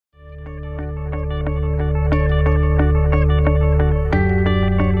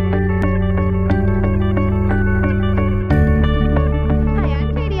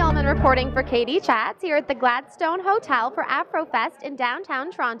reporting for KD Chats here at the Gladstone Hotel for Afrofest in downtown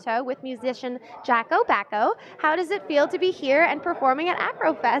Toronto with musician NJACKO BACKO. How does it feel to be here and performing at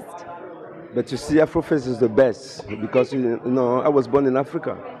Afrofest? But you see, Afrofest is the best because you know I was born in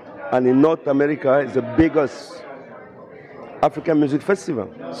Africa, and in North America is the biggest African music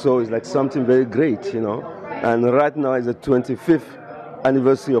festival. So it's like something very great, you know. And right now is the 25th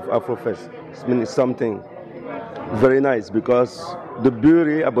anniversary of Afrofest. It's something very nice because the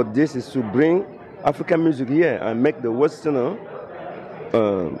beauty about this is to bring African music here and make the Westerner,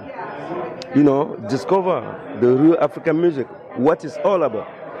 you know, discover the real African music, what it's all about.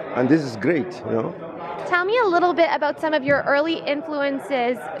 And this is great, you know. Tell me a little bit about some of your early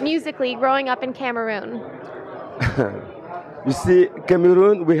influences musically growing up in Cameroon. You see,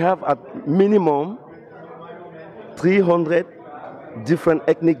 Cameroon, we have at minimum 300 different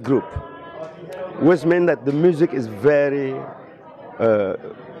ethnic groups, which means that the music is very,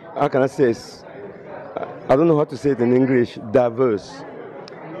 how can I say this? I don't know how to say it in English, diverse.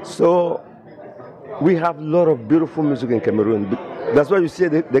 So we have a lot of beautiful music in Cameroon. That's why you see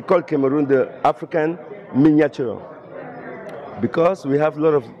they call Cameroon the African miniature, because we have a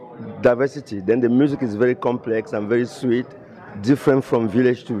lot of diversity. Then the music is very complex and very sweet, different from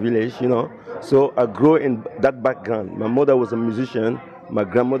village to village, you know. So I grew in that background. My mother was a musician, my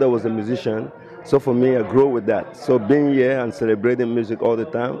grandmother was a musician. So for me, I grew with that. So being here and celebrating music all the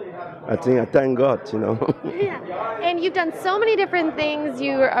time, I thank God, you know. Yeah. And you've done so many different things.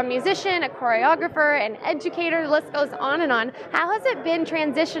 You're a musician, a choreographer, an educator, the list goes on and on. How has it been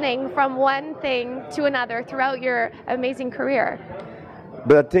transitioning from one thing to another throughout your amazing career?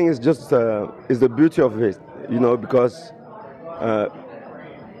 But I think it's just it's the beauty of it, you know, because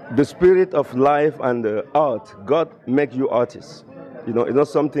the spirit of life and the art, God make you artists. You know, it's not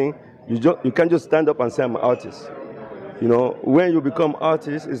something, you can't just stand up and say I'm an artist. You know, when you become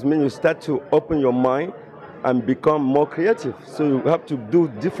artist, it means you start to open your mind and become more creative. So you have to do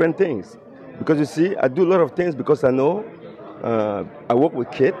different things. Because you see, I do a lot of things because I know I work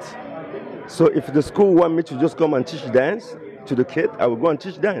with kids. So if the school want me to just come and teach dance to the kid, I will go and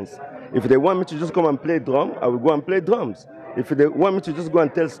teach dance. If they want me to just come and play drum, I will go and play drums. If they want me to just go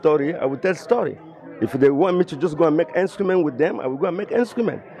and tell story, I will tell story. If they want me to just go and make instrument with them, I will go and make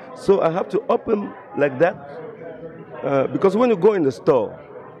instrument. So I have to open like that. Because when you go in the store,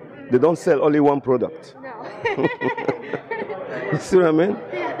 they don't sell only one product. No. You see what I mean?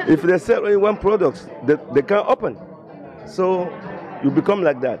 Yeah. If they sell only one product, they can't open. So you become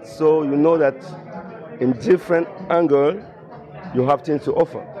like that. So you know that in different angle, you have things to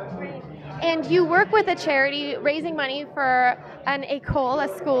offer. And you work with a charity raising money for an école,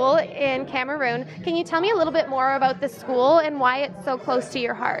 a school in Cameroon. Can you tell me a little bit more about the school and why it's so close to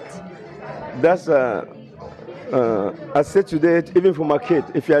your heart? That's I said today, even for my kid,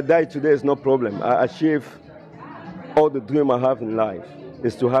 if I die today, it's no problem. I achieve all the dream I have in life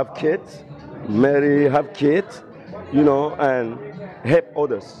is to have kids, marry, have kids, you know, and help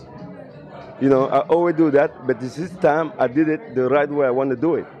others. You know, I always do that, but this time I did it the right way I want to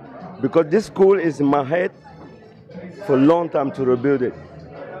do it. Because this school is in my head for a long time to rebuild it.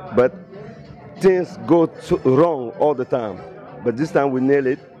 But things go wrong all the time. But this time we nail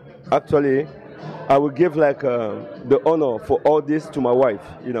it. Actually, I will give like the honor for all this to my wife,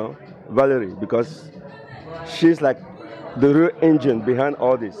 you know, Valerie, because she's like the real engine behind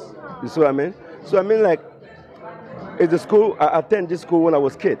all this. You see what I mean? So I mean, like, it's the school, I attended this school when I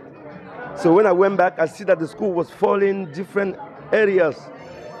was a kid. So when I went back, I see that the school was falling different areas.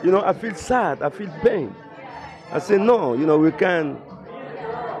 You know, I feel sad, I feel pain. I say, no, you know, we can't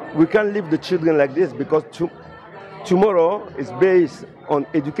leave the children like this because tomorrow is based on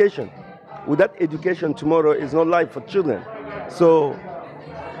education. Without education, tomorrow is not life for children. So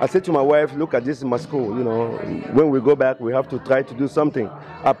I said to my wife, look at this in my school, you know, when we go back, we have to try to do something.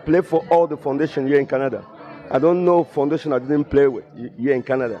 I play for all the foundation here in Canada. I don't know foundation I didn't play with here in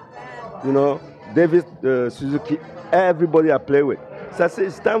Canada. You know, David, Suzuki, everybody I play with. So I said,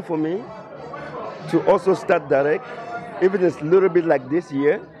 it's time for me to also start direct, even it's a little bit like this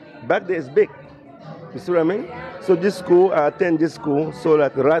here. Back there is big. You see what I mean? So this school, I attend this school, so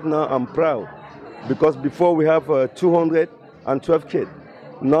like right now I'm proud. Because before we have 212 kids.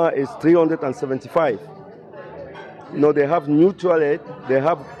 Now it's 375. You know, they have new toilet, they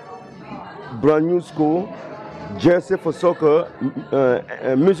have brand new school, jersey for soccer,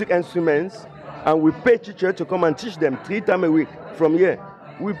 music instruments, and we pay teachers to come and teach them 3 times a week from here.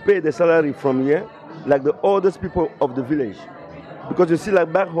 We pay the salary from here, like the oldest people of the village. Because you see,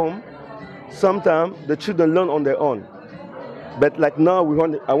 like back home, sometimes the children learn on their own. But like now,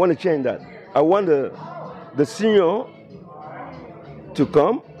 I want to change that. I want the senior to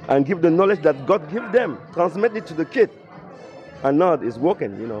come and give the knowledge that God give them, transmit it to the kid. And now it's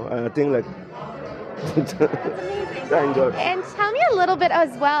working, you know. And I think like, thank God. And tell me a little bit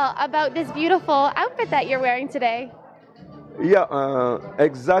as well about this beautiful outfit that you're wearing today. Yeah,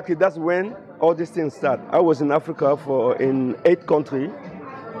 exactly. That's when all these things start. I was in Africa in 8 countries,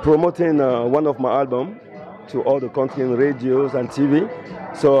 promoting one of my albums to all the countries in radios and TV.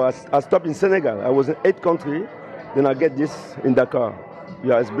 So I stopped in Senegal. I was in 8 countries. Then I get this in Dakar.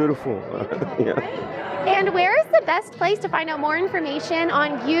 Yeah, it's beautiful. Yeah. And where is the best place to find out more information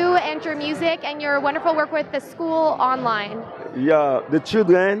on you and your music and your wonderful work with the school online? Yeah, the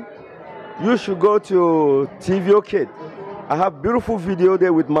children, you should go to TVO Kid. I have beautiful video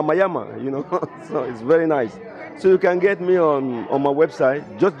there with Mama Yama, you know, so it's very nice. So you can get me on my website,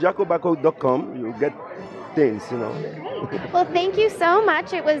 justjackoBacko.com. You get things, you know. Great. Well, thank you so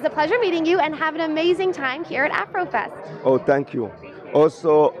much. It was a pleasure meeting you, and have an amazing time here at Afrofest. Oh, thank you.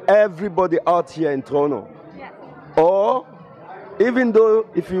 Also, everybody out here in Toronto, yes. Or even though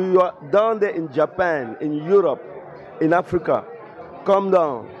if you are down there in Japan, in Europe, in Africa, come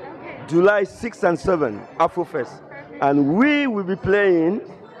down. July 6th and 7th, Afrofest. And we will be playing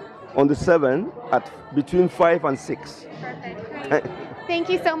on the 7th at between 5 and 6. Perfect. Thank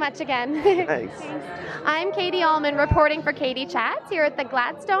you so much again. Thanks. I'm Katie Uhlmann reporting for Katie Chats here at the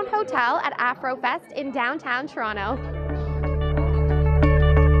Gladstone Hotel at Afrofest in downtown Toronto.